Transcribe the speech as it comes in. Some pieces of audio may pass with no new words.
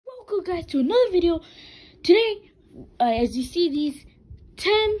welcome guys to another video. Today, as you see, these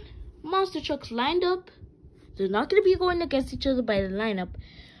 10 monster trucks lined up. They're not going to be going against each other by the lineup,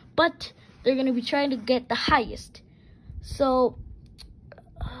 but they're going to be trying to get the highest. So,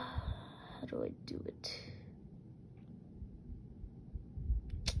 how do I do it?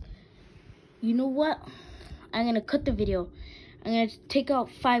 You know what? I'm going to cut the video. I'm going to take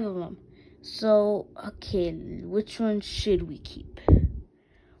out 5 of them. So, okay, which one should we keep?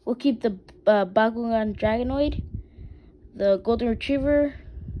 We'll keep the Bakugan Dragonoid, the Golden Retriever,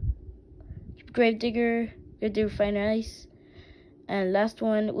 Gravedigger, Fine Ice, and last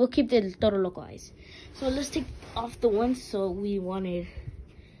one, we'll keep the Toro Loco Ice. So let's take off the ones we wanted.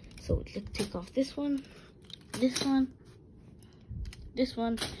 So let's take off this one, this one, this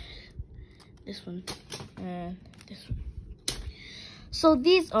one, this one, and this one. So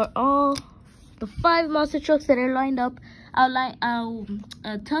these are all the 5 monster trucks that are lined up. I'll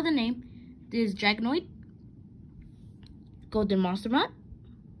tell the name. There's Dragonoid, Golden Monstermon,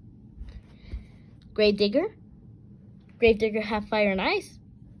 Gravedigger Half Fire and Ice,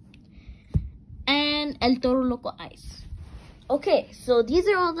 and El Toro Loco Ice. Okay, so these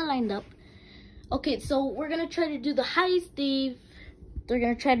are all the lined up. Okay, so we're gonna try to do the highest they're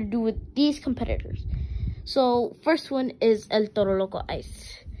gonna try to do with these competitors. So first one is El Toro Loco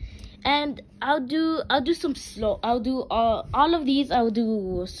Ice. And I'll do some slow. I'll do all of these. I'll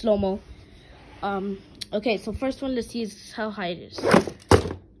do slow-mo. Okay, so first one, let's see how high it is.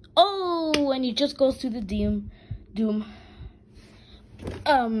 Oh, and he just goes to the doom.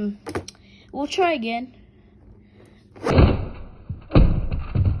 We'll try again.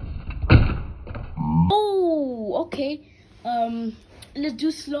 Oh, okay. Let's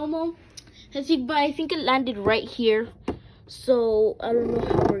do slow-mo. Let's see, but I think it landed right here. So, I don't know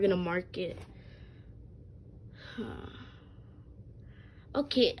how we're gonna mark it.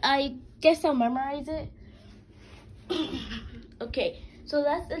 Okay, I guess I'll memorize it. Okay, so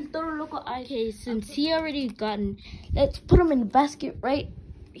that's El Toro Loco Ice. Okay, since he already gotten, let's put him in the basket right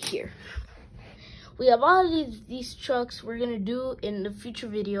here. We have all of these trucks we're gonna do in the future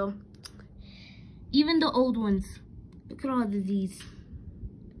video. Even the old ones. Look at all of these.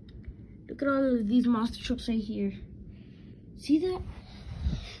 Look at all of these monster trucks right here. See that?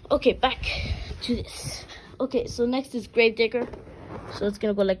 Okay, back to this. Okay, so next is Gravedigger. So it's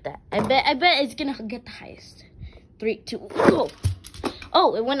gonna go like that. I bet it's gonna get the highest. 3, 2, go.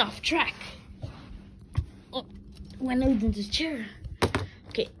 Oh, it went off track. Oh, went out into the chair.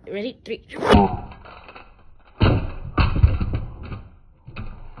 Okay, ready? 3, 2.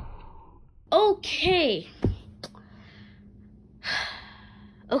 Okay.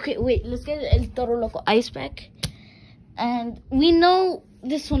 Okay, wait, let's get El Toro Loco Ice back. And we know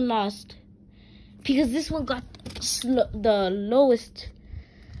this one lost because this one got the lowest.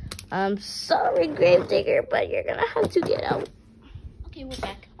 I'm sorry, Gravedigger, but you're gonna have to get out. Okay, we're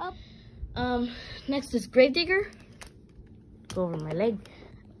back up. Next is Gravedigger. Go over my leg.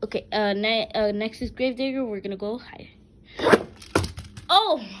 Okay, next is Gravedigger. We're gonna go high.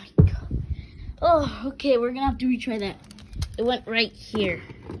 Oh my god. Oh, okay, we're gonna have to retry that. It went right here.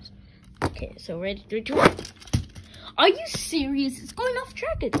 Okay, so ready? 3, 2, 1. Are you serious? It's going off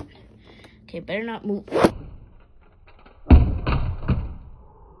track again. Okay, better not move.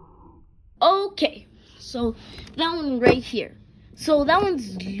 Okay, so that one right here. So that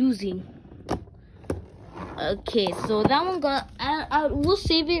one's losing. Okay, so that one got. We'll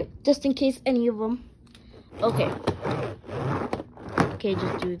save it just in case any of them. Okay. Okay,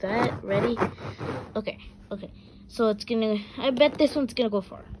 just do that. Ready? Okay. Okay. So it's gonna. I bet this one's gonna go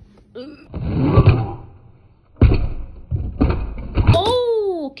far.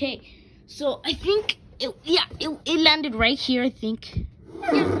 Okay, so I think it landed right here. I think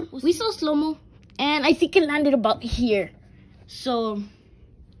we saw slow-mo, and I think it landed about here. So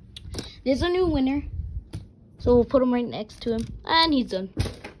there's a new winner. So we'll put him right next to him, and he's done.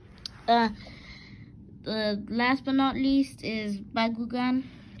 The last but not least is Bakugan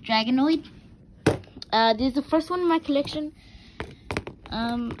Dragonoid. This is the first one in my collection.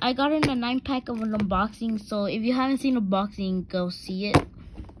 I got in a 9-pack of an unboxing, so if you haven't seen unboxing, go see it.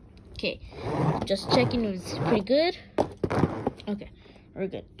 Okay, just checking if it's pretty good. Okay, we're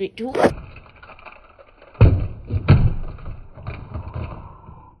good. 3, 2, 1.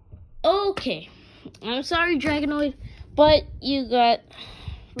 Okay, I'm sorry, Dragonoid, but you got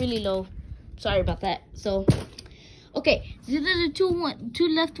really low. Sorry about that. So, okay, these are the two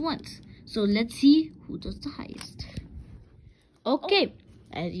left ones. So let's see who does the highest. Okay,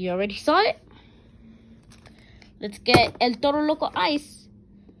 as you already saw it, let's get El Toro Loco Ice.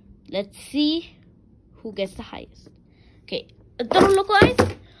 Let's see who gets the highest. Okay, El Toro Loco Ice.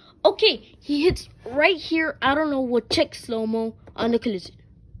 Okay. he hits right here. I don't know what. Check slow-mo on the collision.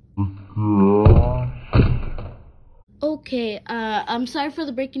 Okay, I'm sorry for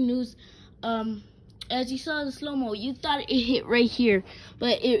the breaking news. As you saw the slow-mo, you thought it hit right here,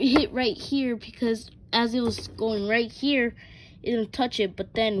 but it hit right here because as it was going right here, it didn't touch it,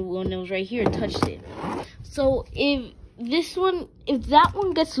 but then when it was right here, it touched it. So if that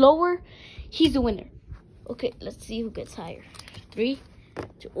one gets lower, he's the winner. Okay, let's see who gets higher. 3,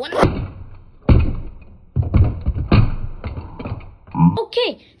 2, 1.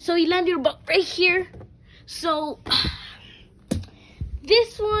 Okay, so he landed about right here. So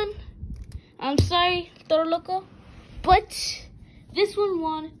this one, I'm sorry, Toro Loco, but this one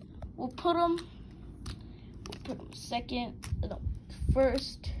won. We'll put him second, no,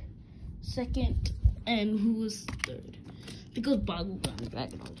 first, second, and who was third? Because Bakugan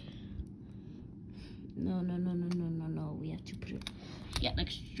Dragonoid. No. We have to put it, yeah, like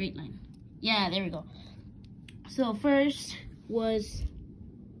a straight line. Yeah, there we go. So first was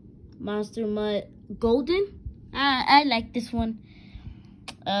Monster Mutt Golden. I like this one.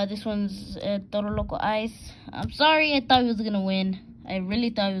 This one's Toro Loco Ice. I'm sorry, I thought he was gonna win. I really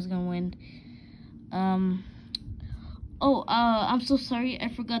thought he was gonna win. I'm so sorry. I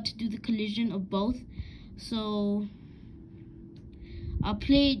forgot to do the collision of both. So I'll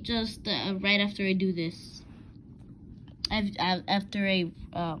play just right after I do this. After I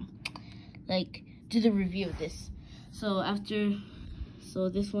like do the review of this. So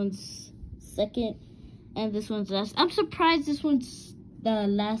this one's second, and this one's last. I'm surprised this one's the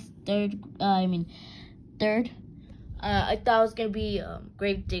last third. Third. I thought it was gonna be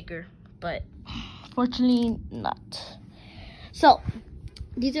Gravedigger, but fortunately not. So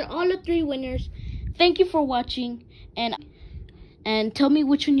these are all the 3 winners. Thank you for watching, and tell me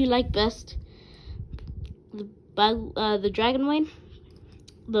which one you like best. The Dragonoid,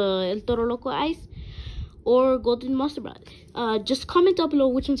 the El Toro Loco Ice, or Golden Monster Mutt. Just comment down below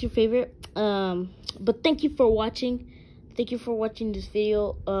which one's your favorite. But thank you for watching. Thank you for watching this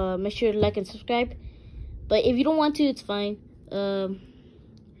video. Make sure to like and subscribe. But if you don't want to, it's fine.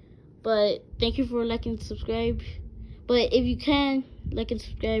 But thank you for liking and subscribe. But if you can like and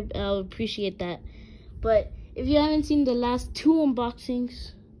subscribe, I'll appreciate that. But if you haven't seen the last 2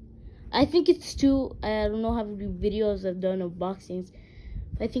 unboxings, I think it's 2. I don't know how many videos I've done unboxings.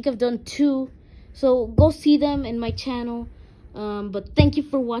 I think I've done 2. So go see them in my channel. But thank you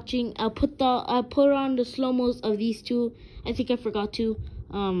for watching. I'll put on the slow-mos of these 2. I think I forgot to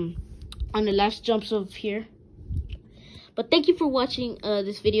on the last jumps of here. But thank you for watching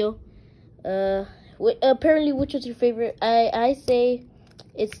this video. Apparently, which was your favorite? I say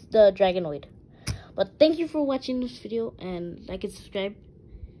it's the Dragonoid. But thank you for watching this video, and like and subscribe.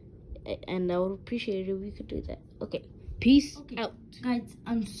 And I would appreciate it if you could do that. Okay, peace out. Guys,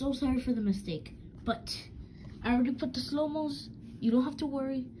 I'm so sorry for the mistake, but I already put the slow-mos. You don't have to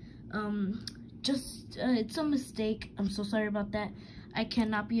worry. It's a mistake. I'm so sorry about that. I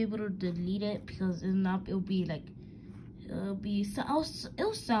cannot be able to delete it because it'll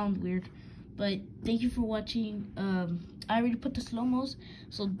sound weird. But thank you for watching. I already put the slow-mos,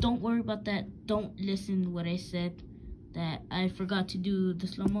 so don't worry about that. Don't listen to what I said that I forgot to do the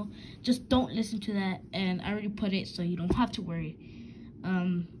slow-mo. Just don't listen to that, and I already put it, so you don't have to worry.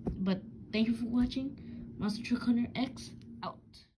 But thank you for watching. Monster Truck Hunter X.